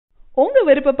உங்க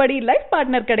விருப்பப்படி life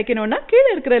partner கிடைக்கணும்னா கீழ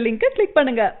இருக்கிற லிங்கை கிளிக்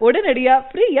பண்ணுங்க. உடனடியா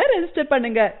ஃப்ரீயா ரெஜிஸ்டர்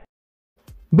பண்ணுங்க.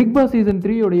 பிக் பாஸ் சீசன்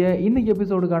 3 உடைய இன்னைக்கு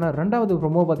எபிசோடுக்கான 2வது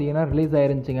ப்ரோமோ பார்த்தீங்கன்னா ரிலீஸ்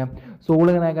ஆயிருந்துச்சுங்க. ஸோ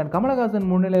உலகநாயகன் கமலஹாசன்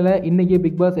முன்னிலையில் இன்னைக்கு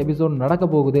பிக் பாஸ் எபிசோட் நடக்க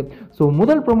போகுது. ஸோ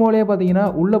முதல் ப்ரோமோலேயே பார்த்தீங்கன்னா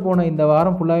உள்ளே போன இந்த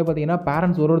வாரம் ஃபுல்லாகவே பார்த்தீங்கன்னா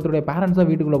பேரண்ட்ஸ் ஒருத்தருடைய பேரண்ட்ஸாக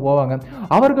வீட்டுக்குள்ளே போவாங்க.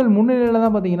 அவர்கள் முன்னிலையில்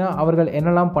தான் பார்த்தீங்கன்னா அவர்கள்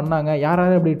என்னெல்லாம் பண்ணாங்க, யார்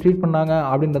எப்படி ட்ரீட் பண்ணாங்க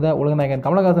அப்படின்றத உலகநாயகன்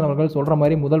கமலஹாசன் அவர்கள் சொல்கிற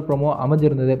மாதிரி முதல் ப்ரோமோ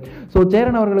அமைஞ்சிருந்தது. ஸோ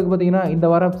சேரன் அவர்களுக்கு பார்த்தீங்கன்னா இந்த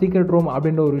வாரம் சீக்ரெட் ரூம்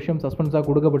அப்படின்ற ஒரு விஷயம் சஸ்பென்ஸாக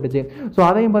கொடுக்கப்பட்டுச்சு. ஸோ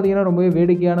அதையும் பார்த்தீங்கன்னா ரொம்பவே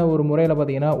வேடிக்கையான ஒரு முறையில்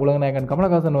பார்த்தீங்கன்னா உலகநாயகன்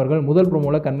கமலஹாசன் அவர்கள் முதல்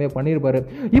ப்ரோமோவில் கன்வே பண்ணியிருப்பாரு.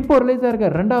 இப்போ ரிலீஸ் ஆயிருக்க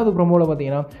 2வது ப்ரோமோல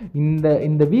பார்த்தீங்கன்னா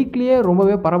இந்த வீக்லியே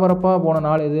ரொம்பவே பரபரப்பாக போன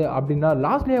நாள் இது அப்படின்னா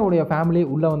லாஸ்லியாவுடைய ஃபேமிலி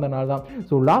உள்ள வந்த நாள் தான்.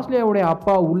 ஸோ லாஸ்லியாவுடைய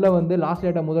அப்பா உள்ள வந்து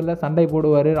லாஸ்லியாட்ட முதல்ல சண்டை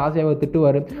போடுவார், லாஸ்லியாவை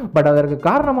திட்டுவார். பட் அதற்கு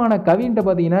காரணமான கவின்ட்ட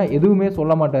பார்த்தீங்கன்னா எதுவுமே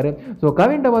சொல்ல மாட்டார். ஸோ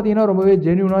கவின்ட்ட பார்த்தீங்கன்னா ரொம்பவே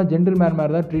ஜென்யூனாக ஜென்டில்மேன்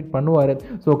மாதிரி தான் ட்ரீட் பண்ணுவார்.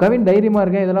 ஸோ கவின் தைரியமாக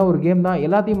இருக்கேன், இதெல்லாம் ஒரு கேம் தான்,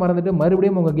 எல்லாத்தையும் மறந்துட்டு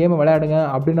மறுபடியும் உங்கள் கேமை விளையாடுங்க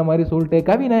அப்படின்ற மாதிரி சொல்லிட்டு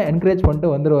கவினை என்கரேஜ்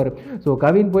பண்ணிட்டு வந்துடுவார். ஸோ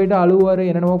கவின் போயிட்டு அழுவார்,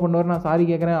 என்னென்னமோ பண்ணுவார், நான் சாரி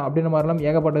கேட்குறேன் அப்படின்ற மாதிரிலாம்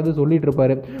ஏகப்பட்டது சொல்லிட்டு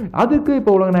இருப்பாரு. அதுக்கு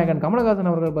இப்போ உலகநாயகன் கமலஹாசன்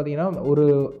அவர்கள் பார்த்தீங்கன்னா ஒரு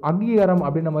அங்கீகாரம்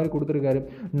அப்படின்ற மாதிரி கொடுத்துருக்காரு.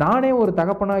 நானே ஒரு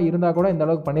தகப்பனா இருந்தா கூட இந்த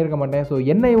அளவுக்கு பண்ணியிருக்க மாட்டேன். ஸோ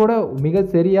என்னையோட மிக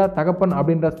சரியா தகப்பன்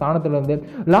அப்படின்ற ஸ்தானத்துல இருந்து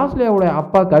லாஸ்லியாவோட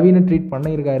அப்பா கவினை ட்ரீட்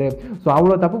பண்ணியிருக்காரு. ஸோ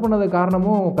அவ்வளோ தப்பு பண்ணது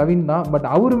காரணமும் கவின் தான். பட்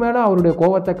அவர் மேல அவருடைய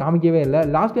கோவத்தை காமிக்கவே இல்லை,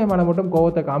 லாஸ்லியா மேல மட்டும்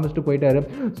கோவத்தை காமிச்சிட்டு போயிட்டாரு.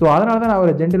 ஸோ அதனால தான் நான்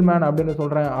அவரை ஜென்டில்மேன் அப்படின்னு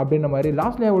சொல்றேன் அப்படின்ற மாதிரி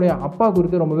லாஸ்லியாவுடைய அப்பா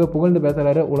குறித்து ரொம்பவே புகழ்ந்து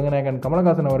பேசுறாரு உலகநாயகன்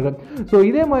கமலஹாசன் அவர்கள். ஸோ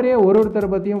இதே மாதிரியே ஒருத்தரை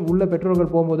பற்றியும் உள்ள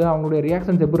பெற்றோர்கள் போகும்போது அவங்களுடைய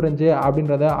ரியாக்ஷன்ஸ் எப்படி இருந்துச்சு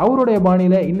அப்படின்றத அவருடைய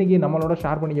பாணியில இன்னைக்கு நம்மளோட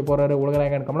ஷேர் பண்ணிக்க போறாரு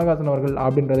உலகநாயகன் கமலஹாசன் அவர்கள்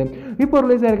அப்படின்றது இப்போ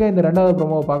ரிலீஸ் ஆயிருக்க இந்த 2வது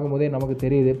ப்ரோமோவை பார்க்கும்போதே நமக்கு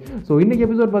தெரியுது. ஸோ இன்னைக்கு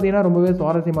எபிசோட் பார்த்தீங்கன்னா ரொம்பவே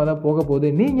சுவாரஸ்யமாக தான் போக போகுது.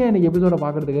 நீங்க இன்னைக்கு எபிசோட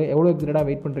பார்க்கறதுக்கு எவ்வளோ எக்ஸைட்டடா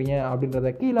வெயிட் பண்றீங்க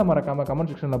அப்படின்றத கீழே மறக்காம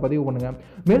கமெண்ட் செக்ஷன்ல பதிவு பண்ணுங்க.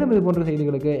 மேலும் இது போன்ற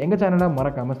செய்திகளுக்கு எங்க சேனலை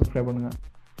மறக்காம சப்ஸ்கிரைப் பண்ணுங்க.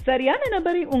 சரியான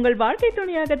நபரை உங்கள் வாழ்க்கை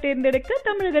துணையாக தேர்ந்தெடுக்க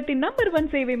தமிழகத்தின் நம்பர் 1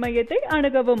 சேவை மையத்தை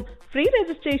அணுகவும். Free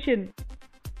registration.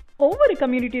 ஒவ்வொரு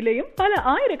கம்யூனிட்டிலையும் பல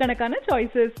ஆயிரக்கணக்கான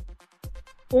சாய்ஸஸ்.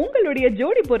 உங்களுடைய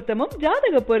ஜோடி பொருத்தமும்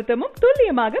ஜாதக பொருத்தமும்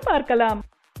துல்லியமாக பார்க்கலாம்.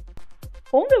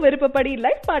 உங்க விருப்பப்படி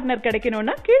லைஃப் பார்ட்னர்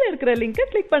கிடைக்கணும்னா கீழ இருக்கிற லிங்கை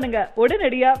கிளிக் பண்ணுங்க.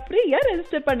 உடனடியா ஃப்ரீயா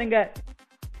ரெஜிஸ்டர் பண்ணுங்க.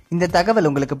 இந்த தகவல்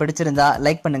உங்களுக்கு பிடிச்சிருந்தா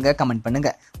லைக் பண்ணுங்க, கமெண்ட்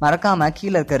பண்ணுங்க. மறக்காம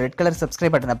கீழ இருக்க ரெட் கலர்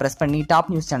சப்ஸ்கிரைப் பட்டனை பிரஸ் பண்ணி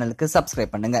டாப் நியூஸ் சேனலுக்கு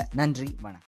சப்ஸ்கிரைப் பண்ணுங்க. நன்றி, வணக்கம்.